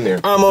blunt getting there.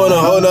 I'm on a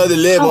whole nother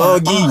level. On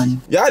geek.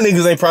 Y'all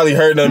niggas ain't probably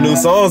heard no new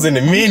songs in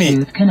a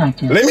minute.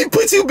 Let me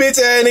put you bitch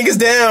ass niggas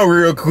down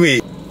real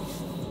quick.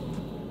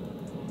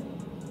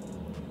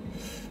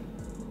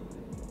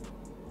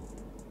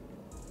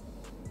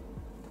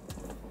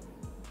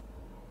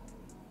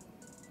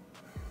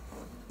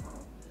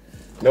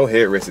 No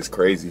headrest is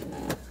crazy.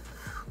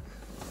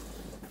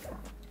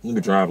 You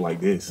can drive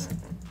like this.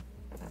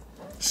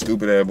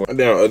 Stupid ass boy. My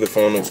damn other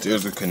phone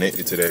upstairs was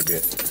connected to that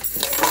bit.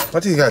 I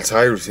just got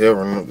tired as hell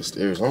running up the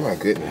stairs. Oh my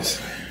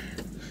goodness.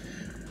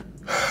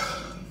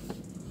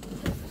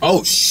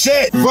 Oh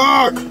shit!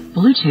 Fuck!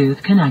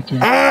 Bluetooth connected.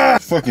 Ah!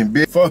 Fucking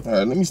bitch. Fuck.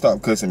 Alright, let me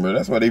stop cussing, bro.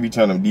 That's why they be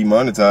trying to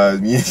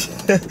demonetize me.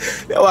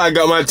 That's why I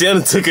got my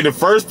channel took in the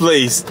first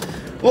place.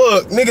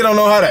 Look, nigga don't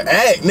know how to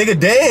act. Nigga,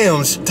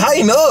 damn.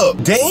 Tighten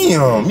up.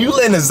 Damn. You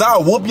letting the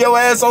Zao whoop your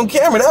ass on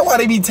camera. That's why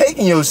they be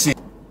taking your shit.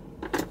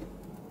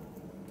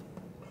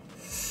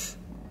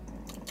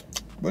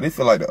 But it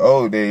feel like the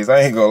old days. I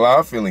ain't gonna lie,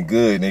 I'm feeling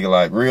good, nigga.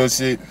 Like, real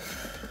shit.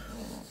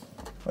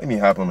 Let me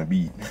hop on the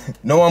beat.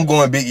 No, I'm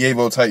going Big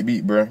Yavo type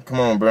beat, bro. Come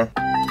on, bro.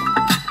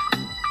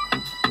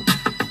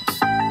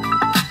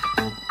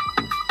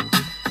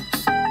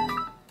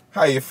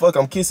 How you fuck?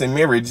 I'm kissing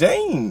Mary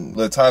Jane.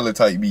 Lil Tyler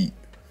type beat.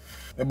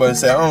 That boy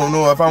say, I don't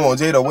know if I'm on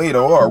Jada Waiter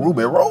or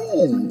Ruby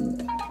Roll.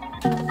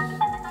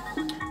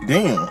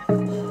 Damn.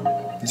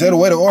 Jada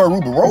Waiter or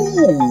Ruby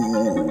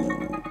Roll.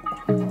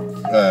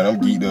 God, I'm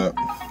geeked up.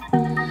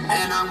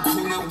 And I'm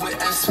coolin' with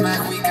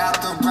S-Mac, we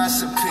got the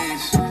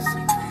recipes.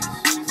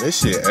 This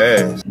shit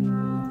ass.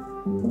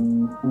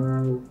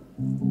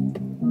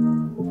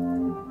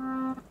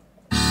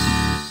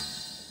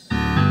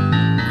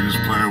 We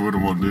just playing with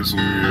him on this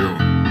one, yeah.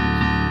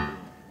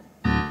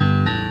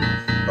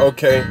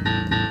 Okay,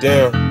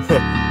 damn,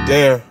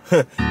 damn,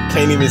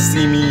 can't even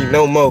see me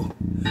no more,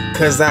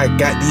 cause I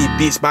got these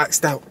bitch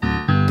boxed out.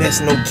 That's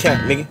no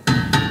cap, nigga.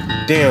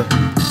 Damn,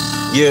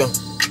 yeah,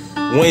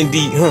 1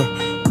 deep,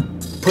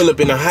 pull up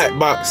in a hot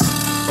box.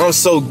 I'm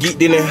so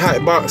geeked in a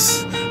hot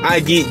box. I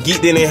get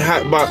geeked in a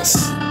hot box.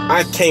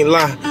 I can't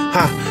lie,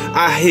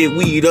 I hit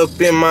weed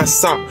up in my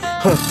sock,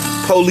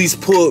 Police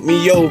pulled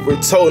me over,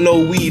 told no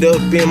weed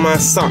up in my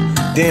sock.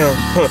 Damn,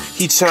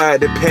 he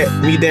tried to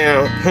pat me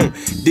down,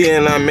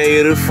 then I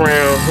made a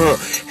frown,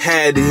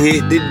 had to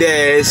hit the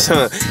dash,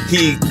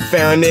 he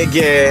found that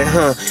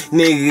gas,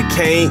 nigga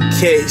can't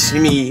catch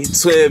me,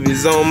 12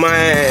 is on my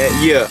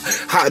ass, yeah,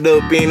 hopped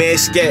up in that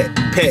scat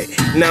pack,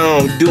 now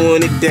I'm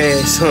doing the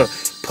dash,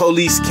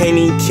 Police can't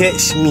even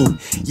catch me.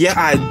 Yeah,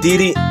 I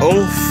did it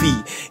on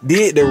feet.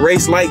 Did the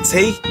race like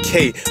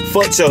TK.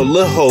 Fuck your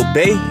little hoe,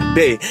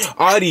 baby.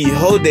 All these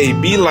hoes, they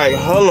be like,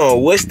 hold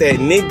on, what's that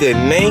nigga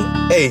name?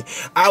 Hey,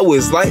 I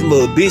was like,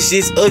 little bitch,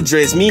 just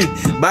address me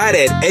by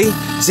that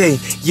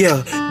AJ.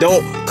 Yeah,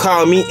 don't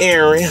call me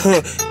Aaron,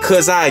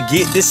 cause I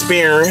get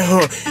despairing,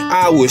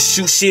 I would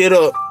shoot shit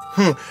up,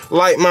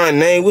 like my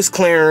name was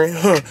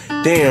Clarence,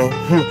 damn,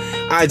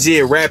 I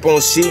just rap on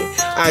shit.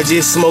 I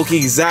just smoke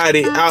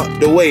exotic out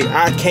the way.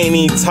 I can't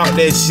even talk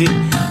that shit.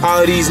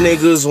 All these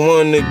niggas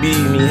wanna be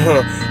me,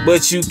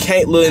 but you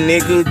can't, little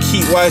nigga.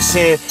 Keep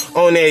watching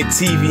on that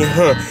TV,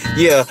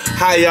 yeah,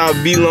 how y'all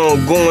be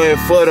long going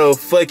for the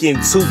fucking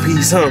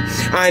 2-piece,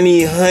 I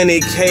need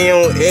 100K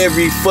on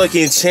every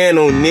fucking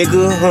channel,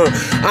 nigga,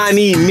 I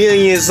need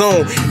millions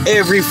on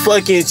every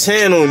fucking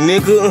channel,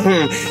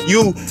 nigga,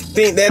 you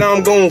think that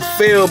I'm gonna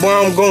fail, but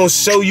I'm gonna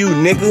show you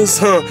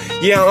niggas,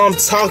 yeah, I'm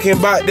talking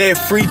about that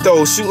free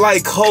throw, shoot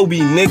like Kobe,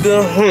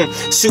 nigga,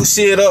 shoot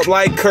shit up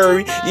like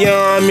Curry,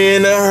 yeah, I'm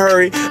in a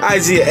hurry, I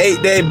just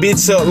ate that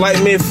bitch up like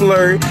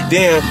McFlurry,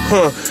 damn,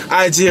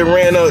 I just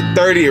ran up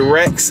 30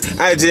 racks,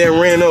 I just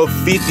ran up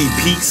 50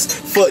 piece,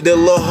 fuck the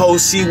little hoe,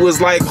 she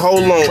was like,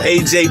 hold on,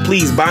 AJ,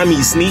 please buy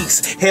me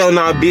sneaks, hell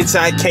nah, bitch,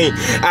 I can't,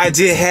 I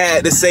just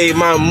had to save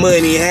my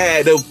money,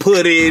 had to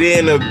put it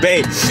in the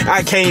bank,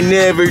 I can't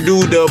never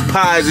do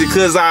deposit,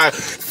 cause I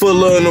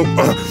full of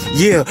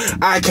yeah,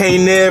 I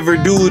can't never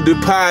do a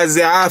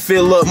deposit, I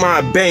fill up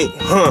my bank,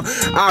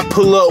 I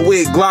pull up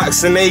with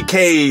Glocks and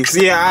AKs,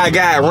 yeah, I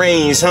got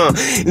range,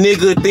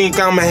 nigga think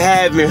I'm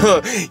having,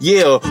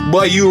 yeah,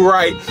 boy, you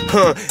right,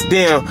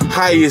 damn,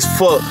 high as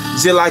fuck,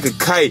 just like a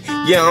kite,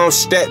 yeah, I'm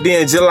strapped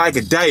in just like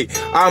a dike,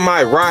 I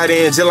might ride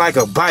in just like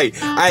a bike,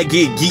 I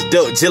get geeked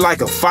up just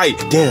like a fight,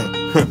 damn,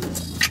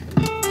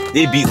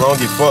 they beat long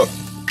as fuck.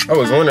 I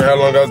was wondering how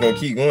long I was gonna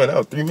keep going. That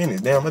was 3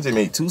 minutes. Damn, I just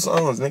made 2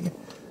 songs, nigga.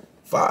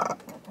 5.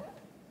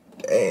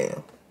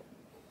 Damn.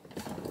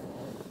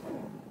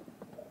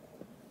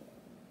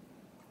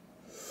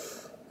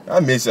 I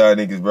miss y'all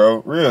niggas,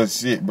 bro. Real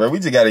shit, bro. We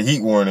just got a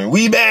heat warning.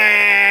 We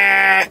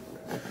back!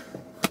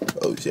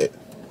 Oh, shit.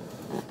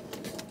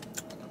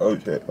 Oh,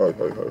 shit. Oh,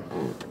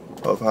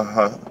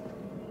 ha.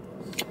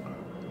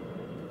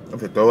 I'm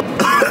gonna throw it.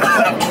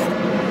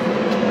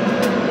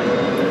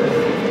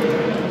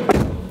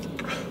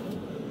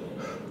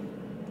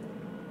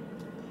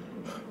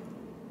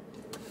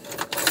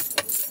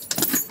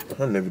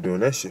 I'm never doing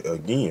that shit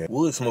again.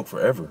 Wood smoke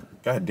forever.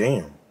 God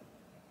damn.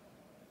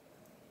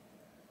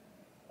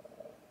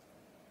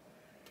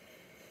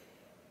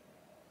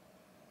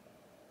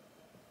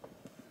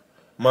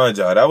 Mind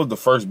y'all, that was the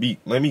first beat.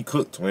 Let me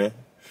cook, twin.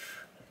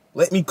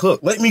 Let me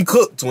cook. Let me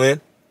cook,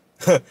 twin.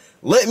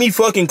 Let me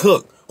fucking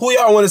cook. Who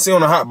y'all want to see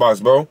on the hot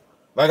box, bro?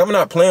 Like, I'm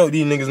not playing with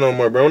these niggas no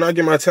more, bro. When I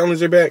get my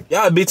challenger back,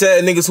 y'all bitch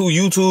ass niggas who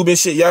YouTube and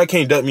shit, y'all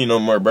can't duck me no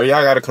more, bro.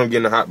 Y'all gotta come get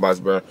in the hot box,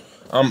 bro.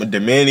 I'm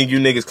demanding you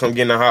niggas come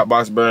get in the hot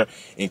box, bro,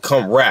 and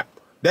come rap.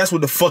 That's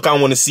what the fuck I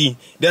want to see.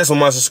 That's what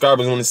my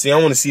subscribers want to see. I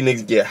want to see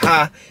niggas get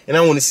high, and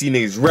I want to see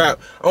niggas rap.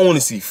 I want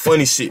to see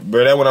funny shit,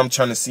 bro. That's what I'm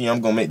trying to see. I'm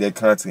gonna make that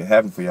content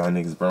happen for y'all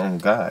niggas, bro. Oh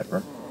God,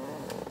 bro.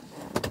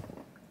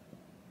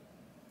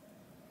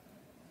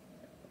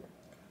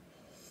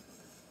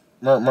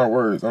 Mark my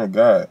words. Oh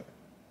God.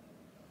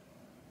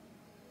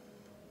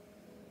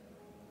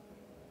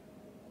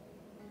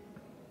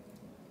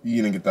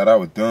 You nigga thought I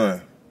was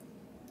done.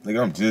 Nigga,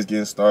 I'm just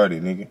getting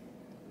started, nigga.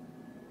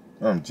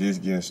 I'm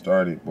just getting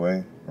started,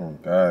 boy. Oh,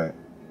 God.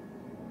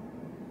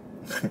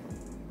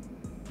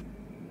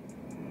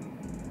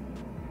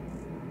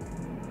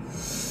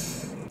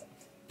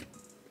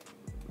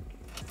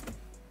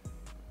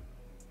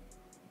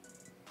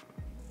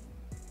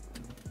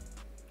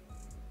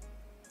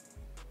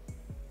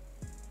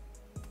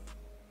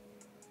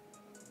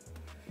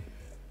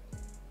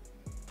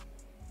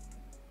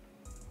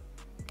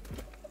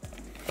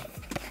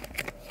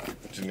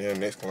 Jenelle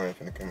next client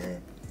finna come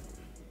in.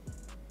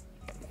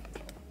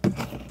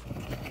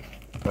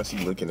 Why she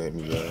looking at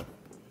me, y'all?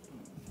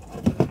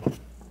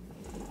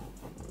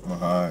 I'm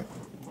high.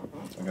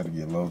 I gotta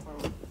get low.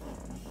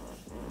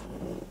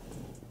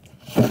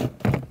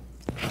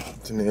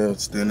 Jenelle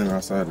standing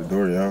outside the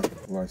door, y'all.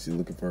 Like she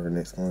looking for her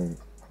next client.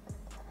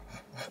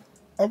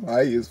 I'm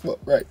high as fuck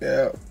right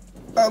now.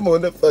 I'm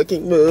on the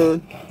fucking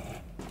moon.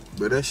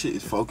 But that shit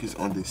is focused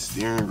on the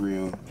steering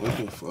wheel. What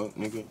the fuck,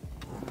 nigga?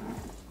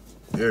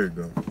 There we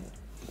go.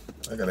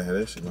 I gotta have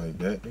that shit like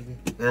that,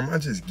 nigga. Or am I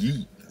just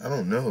geek? I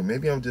don't know.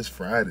 Maybe I'm just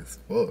fried as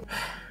fuck.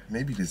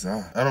 Maybe this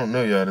eye. I don't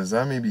know, y'all. This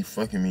eye may be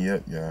fucking me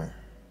up, y'all.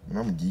 But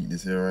I'm geeked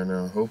as hell right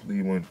now. Hopefully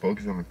you won't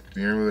focus on the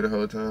steering wheel the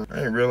whole time. I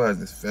didn't realize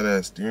this fat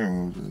ass steering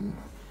wheel, dude.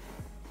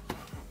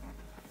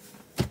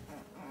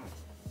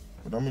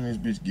 But I'm in this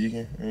bitch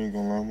geeking. I ain't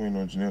gonna lie, I'm waiting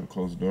on Jenelle to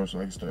close the door so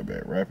I can start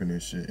back rapping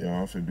this shit. Y'all,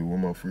 I'm finna do one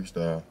more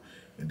freestyle.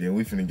 And then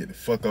we finna get the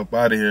fuck up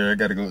out of here. I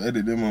gotta go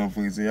edit them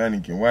motherfuckers so y'all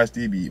niggas can watch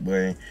the beat,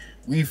 boy.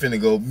 We finna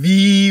go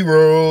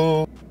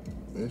viral.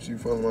 Make sure you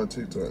follow my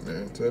TikTok,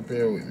 man. Tap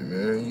in with me,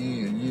 man.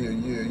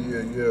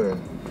 Yeah.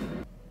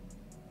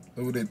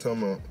 Look what they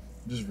talking about.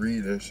 Just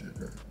read that shit,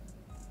 bro.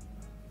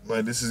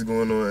 Like, this is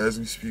going on as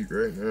we speak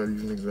right now.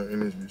 These niggas are in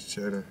this bitch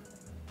chatting.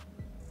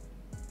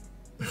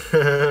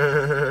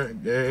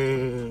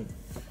 Gang.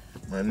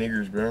 My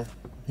niggers, bro.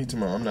 He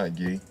talking about I'm not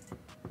gay.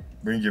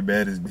 Bring your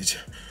baddest bitch.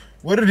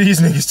 What are these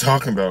niggas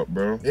talking about,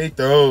 bro? They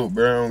throw,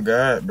 bro. On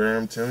God, bro.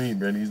 I'm telling you,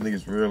 bro. These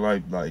niggas real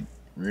life, like,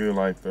 real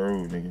life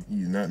throw, nigga.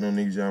 He's not no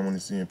niggas y'all want to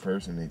see in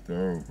person. They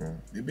throw, bro.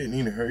 They bitch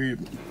need to hurry up.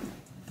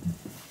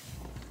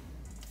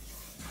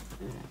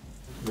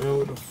 Man,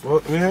 what the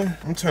fuck, man?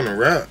 I'm trying to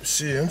rap.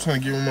 Shit, I'm trying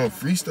to get one more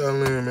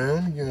freestyle in, man. I'm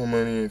gonna get more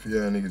money in for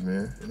y'all niggas,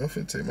 man. And I'm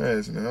finna take my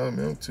ass in the house,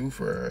 man. I'm too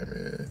fried,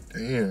 man.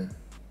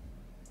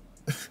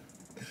 Damn.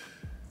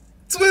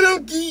 Twin,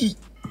 I'm geek.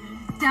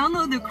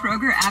 Download the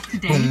Kroger app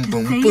today to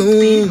save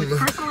big with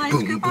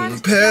personalized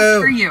coupons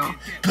just for you.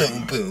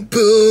 Boom, boom,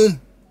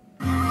 boom.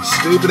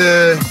 Stupid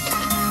ass.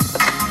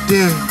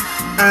 Damn,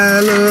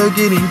 I love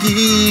getting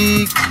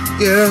geek.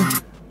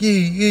 Yeah,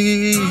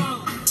 geek.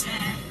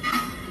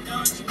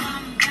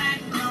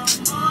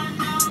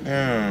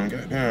 Damn,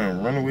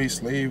 goddamn, runaway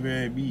slave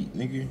ass beat,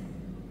 nigga.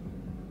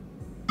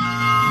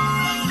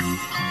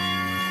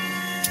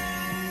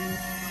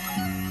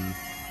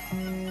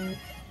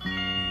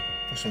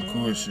 That's some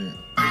cool shit.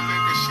 Hey,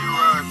 nigga, she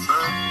rides,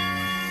 huh?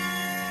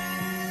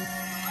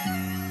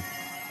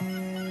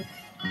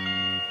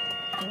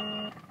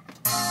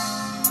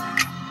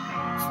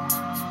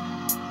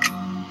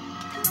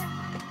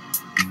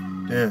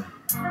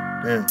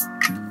 Damn,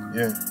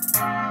 yeah,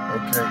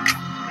 okay.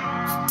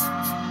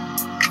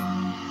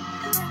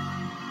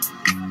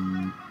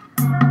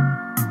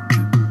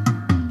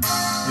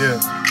 Yeah,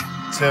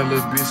 tell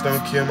little bitch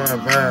don't kill my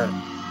vibe.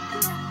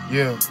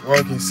 Yeah,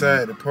 walk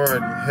inside the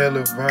party,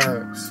 hella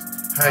vibes,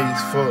 high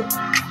as fuck.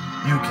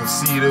 You can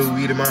see the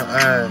weed in my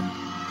eye.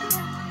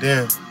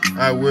 Damn,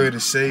 I wear the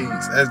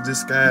shades as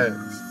disguise.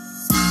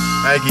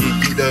 I get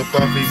geeked up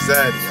off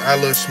exotic. I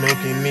love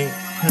smoking it.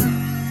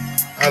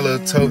 I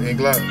love toting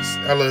glocks.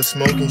 I love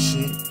smoking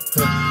shit.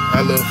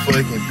 I love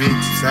fucking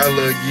bitches. I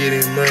love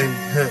getting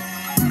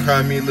money.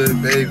 Call me little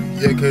baby.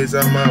 Yeah, cause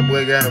all my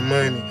boy got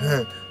money.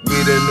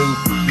 With a new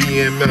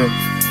BMF.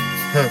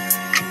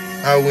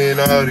 I win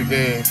all the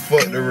games.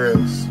 Fuck the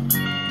rest.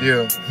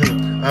 Yeah.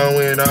 I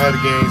win all the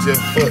games. Yeah,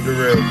 fuck the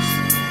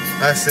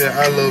rest. I said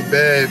I love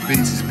bad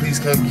bitches. Please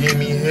come give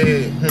me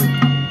head.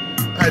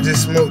 I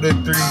just smoked a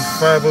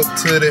 3-5 up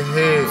to the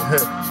head.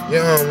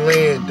 Y'all I'm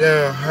laying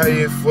down, high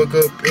as fuck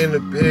up in the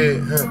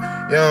bed.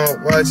 Y'all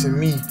watching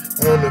me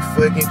on the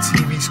fucking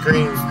TV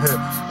screen.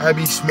 I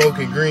be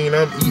smoking green,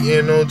 I'm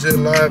eating on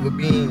jalapenos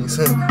beans.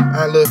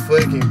 I love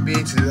fucking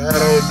bitches, I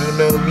don't do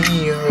no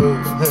mean hoe.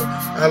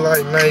 I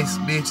like nice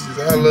bitches,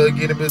 I love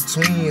getting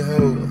between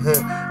hoes.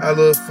 I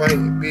love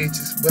fighting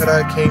bitches, but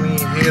I can't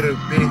even hit a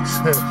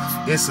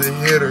bitch. It's a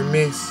hit or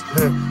miss.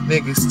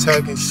 Niggas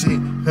talking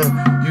shit.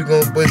 You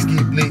gon' bust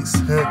get blitz.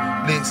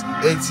 Blitz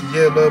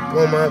ATL up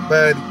on my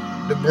body.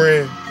 The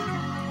brand.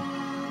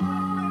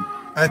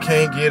 I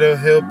can't get a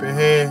helping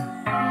hand.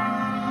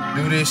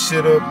 Do this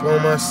shit up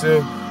on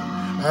myself.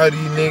 All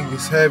these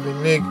niggas having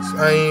niggas.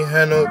 I ain't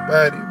had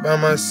nobody by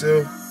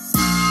myself.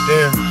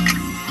 Damn.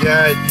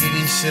 Yeah, I did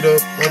this shit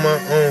up on my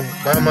own.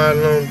 By my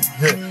loan.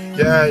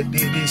 Yeah, I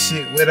did this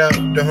shit without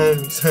the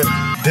homies.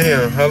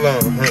 Damn, hold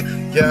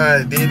on. Yeah,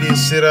 I did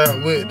this shit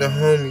out with the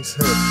homies.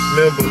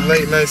 Remember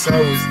late nights I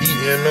was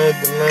eating on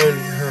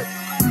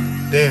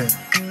bologna. Damn.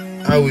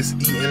 I was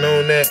eating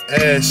on that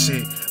ass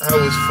shit. I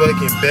was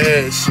fucking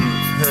bad shit.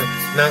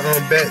 Now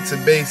I'm back to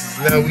basics.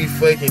 Now we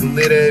fucking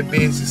lit ass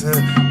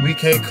bitches. We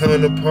can't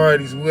come to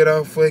parties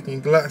without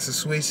fucking Glocks or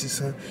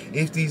switches.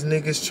 If these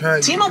niggas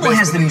try, T-Mobile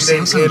has the new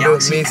Samsung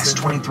Galaxy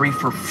S23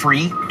 for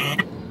free.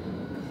 And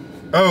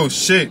oh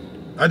shit!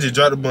 I just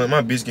dropped the blunt.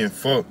 My bitch getting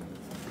fucked.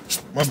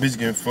 My bitch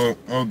getting fucked.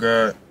 Oh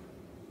god.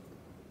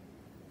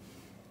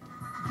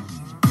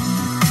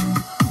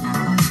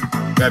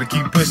 Gotta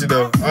keep pushing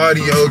though. All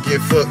these hoes get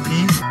fucked,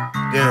 peace.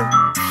 Damn.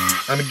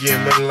 I'ma get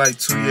money like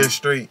 2 years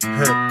straight,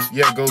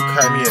 yeah, go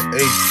cop me an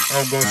 8.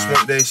 I'm gon'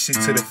 smoke that shit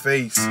to the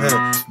face,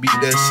 beat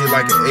that shit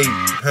like an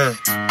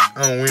 8,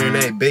 I'm wearing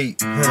that bait,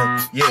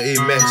 yeah,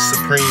 it matches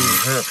Supreme,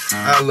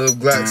 I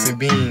love Glocks and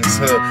beans,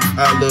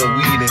 I love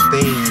weed and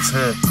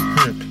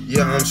things,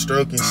 yeah, I'm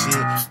stroking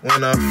shit.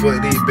 When I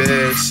fuck these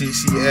bad shit,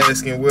 she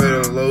asking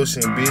where the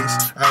lotion,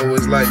 bitch. I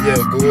was like, yeah,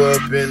 go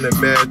up in the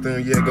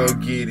bathroom, yeah, go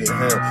get it,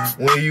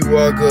 When you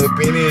walk up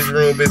in this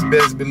room, it's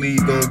best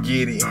believe gon'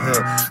 get it,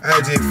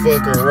 I just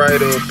fuck her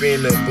right up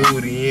in the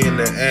booty, in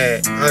the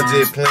ass. I'm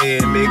just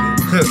playing,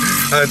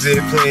 nigga. I'm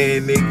just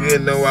playing,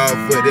 nigga. No, I'll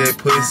fuck that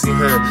pussy,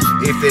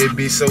 If that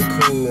bitch so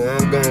cool,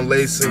 I'm gon'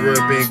 lace her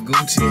up in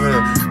Gucci,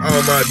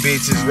 All my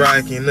bitches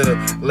rocking up,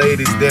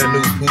 ladies, that new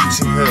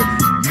Poochie,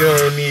 You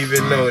don't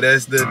even know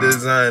that's the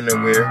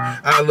designer wear.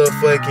 I love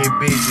fucking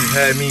bitches,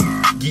 had me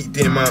geeked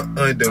in my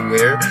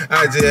underwear.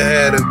 I just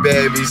had a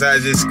bad bitch, I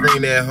just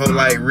scream that hoe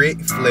like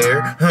Ric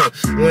Flair.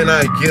 When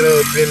I get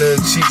up in them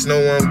cheeks, know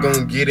I'm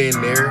gon' get in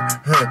there.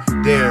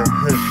 Damn,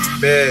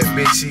 bad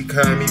bitch, she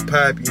call me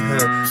Poppy,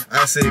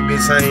 I said,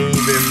 bitch, I ain't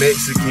even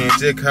Mexican,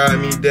 just call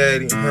me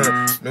daddy,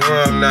 No,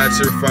 I'm not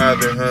your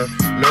father,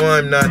 No,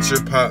 I'm not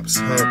your pops,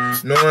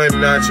 No, I'm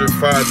not your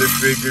father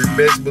figure,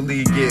 best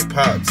believe get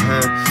pops,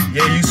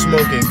 Yeah, you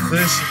smoking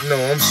kush? No,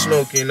 I'm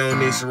smoking on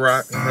this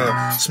rock,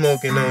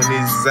 Smoking on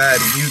this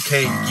Zoddy, you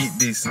can't get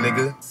this,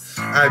 nigga.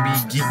 I be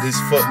geeked as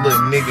fuck, look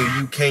nigga,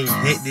 you can't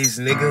hit this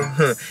nigga,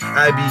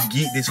 I be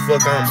geeked as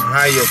fuck, I'm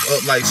high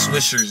up like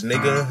Swishers,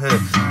 nigga,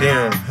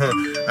 damn,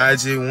 I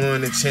just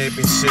won the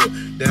championship,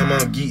 damn,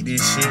 I'm geeked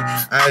this shit,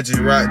 I just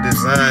rock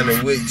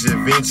designer with Da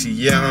Vinci,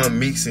 yeah, I'm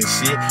mixing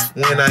shit,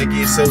 when I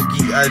get so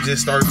geeked, I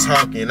just start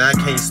talking, I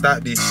can't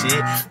stop this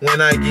shit, when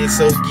I get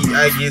so geeked,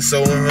 I get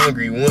so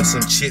hungry, want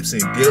some chips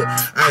and dip,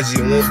 I just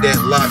want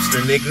that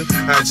lobster, nigga,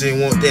 I just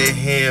want that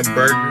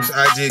hamburgers,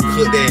 I just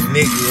cook that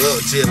nigga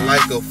up just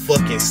like a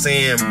fucking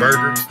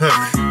sandburger,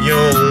 you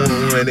don't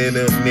want one of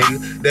them,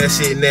 nigga, that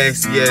shit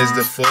nasty as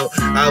the fuck,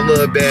 I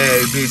love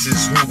bad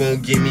bitches who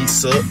gon' give me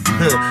suck,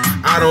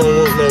 I don't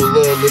want no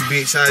little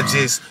bitch, I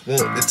just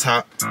want the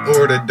top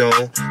or the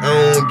dome,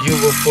 I don't give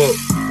a fuck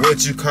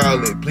what you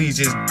call it, please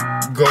just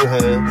go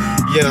home,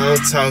 yeah, I'm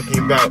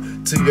talking about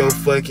to your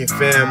fucking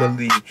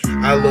family,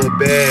 I love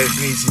bad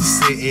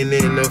bitches sitting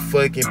in a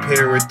fucking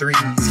pair of threes,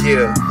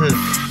 yeah,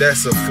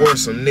 that's a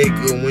foursome,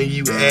 nigga, when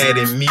you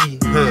adding me,